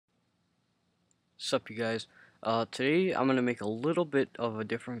What's up, you guys? Today I'm gonna make a little bit of a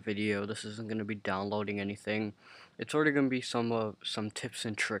different video. This isn't gonna be downloading anything. It's already gonna be some tips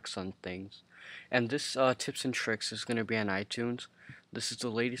and tricks on things. And this tips and tricks is gonna be on iTunes. This is the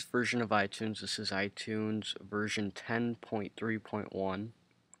latest version of iTunes. This is iTunes version 10.3.1,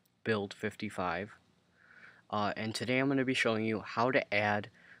 build 55. And today I'm gonna be showing you how to add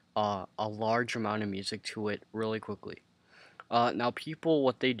a large amount of music to it really quickly. Now people,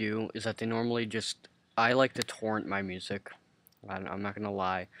 what they do is that they normally I like to torrent my music. I'm not gonna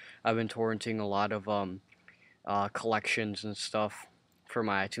lie. I've been torrenting a lot of collections and stuff for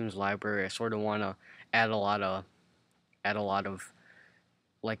my iTunes library. I sort of want to add a lot of add a lot of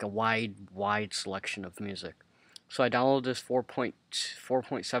like a wide selection of music. So I downloaded this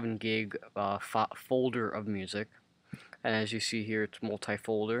 4.7 gig folder of music, and as you see here, it's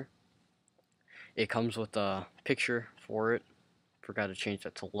multi-folder. It comes with a picture for it. Forgot to change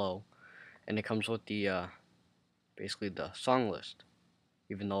that to low, and it comes with the basically the song list,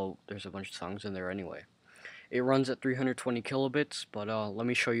 even though there's a bunch of songs in there anyway. It runs at 320 kilobits, but let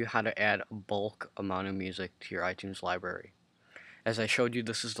me show you how to add a bulk amount of music to your iTunes library. As I showed you,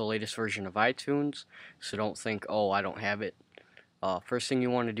 this is the latest version of iTunes, so don't think, oh, I don't have it. First thing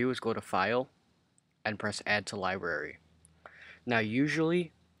you want to do is go to File and press Add to Library. Now,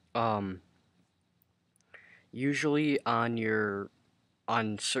 usually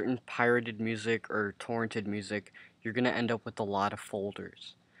on certain pirated music or torrented music, you're gonna end up with a lot of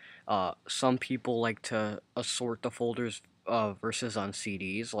folders. Some people like to assort the folders versus on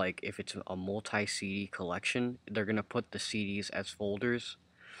CDs. Like if it's a multi-CD collection, they're gonna put the CDs as folders.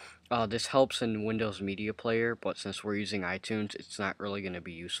 This helps in Windows Media Player, but since we're using iTunes, it's not really gonna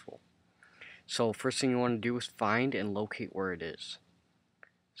be useful. So first thing you want to do is find and locate where it is.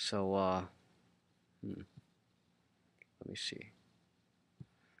 So let me see.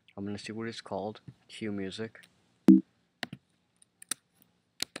 I'm gonna see what it's called. Cue music.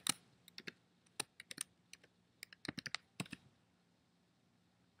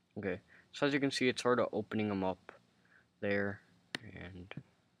 Okay, so as you can see, it's sort of opening them up there, and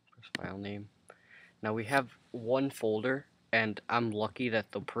press file name. Now we have one folder, and I'm lucky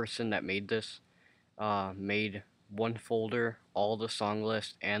that the person that made this made one folder, all the song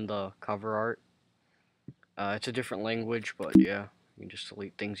list and the cover art. It's a different language, but yeah, you can just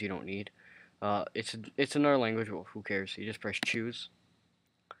delete things you don't need. It's another language, well, who cares? You just press choose,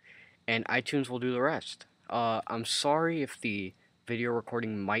 and iTunes will do the rest. I'm sorry if the video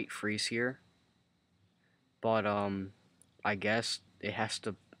recording might freeze here, but I guess it has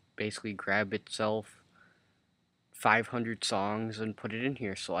to basically grab itself 500 songs and put it in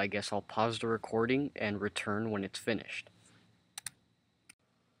here. So I guess I'll pause the recording and return when it's finished.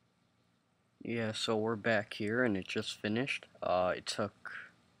 Yeah, so we're back here and it just finished. It took,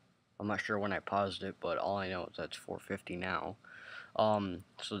 I'm not sure when I paused it, but all I know is that's 4:50 now.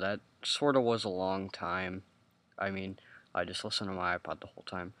 So that sort of was a long time. I mean, I just listened to my iPod the whole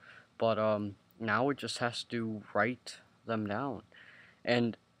time. But now it just has to write them down.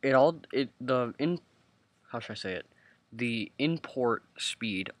 And how should I say it? The import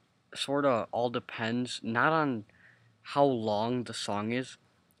speed sort of all depends not on how long the song is.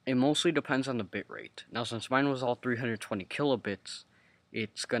 It mostly depends on the bit rate. Now, since mine was all 320 kilobits,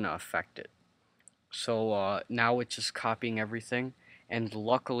 it's gonna affect it. So now it's just copying everything, and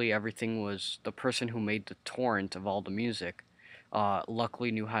luckily everything was the person who made the torrent of all the music.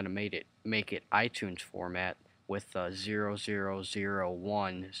 Luckily knew how to make it iTunes format with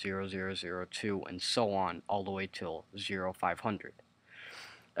 0001, 0002, and so on all the way till 0500.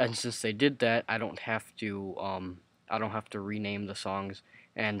 And since they did that, I don't have to rename the songs,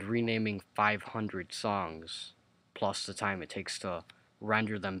 and renaming 500 songs plus the time it takes to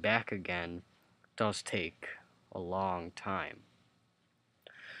render them back again does take a long time.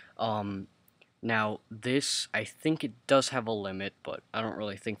 Now this, I think it does have a limit, but I don't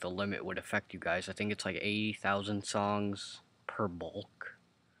really think the limit would affect you guys. I think it's like 80,000 songs per bulk,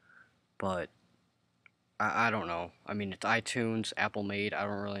 but I don't know. I mean, it's iTunes, Apple made. I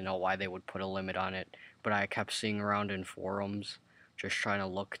don't really know why they would put a limit on it, but I kept seeing around in forums just trying to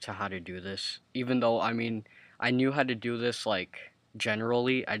look to how to do this. Even though, I mean, I knew how to do this, like,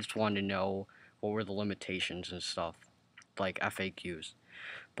 generally. I just wanted to know what were the limitations and stuff, like FAQs.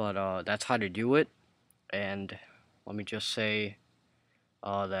 But that's how to do it, and let me just say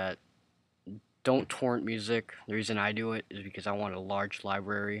that don't torrent music. The reason I do it is because I want a large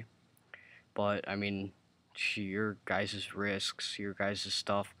library, but, I mean, to your guys' risks, your guys'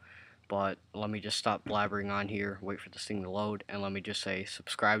 stuff. But let me just stop blabbering on here, wait for this thing to load, and let me just say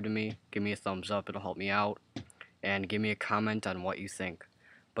subscribe to me, give me a thumbs up, it'll help me out, and give me a comment on what you think.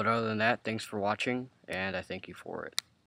 But other than that, thanks for watching, and I thank you for it.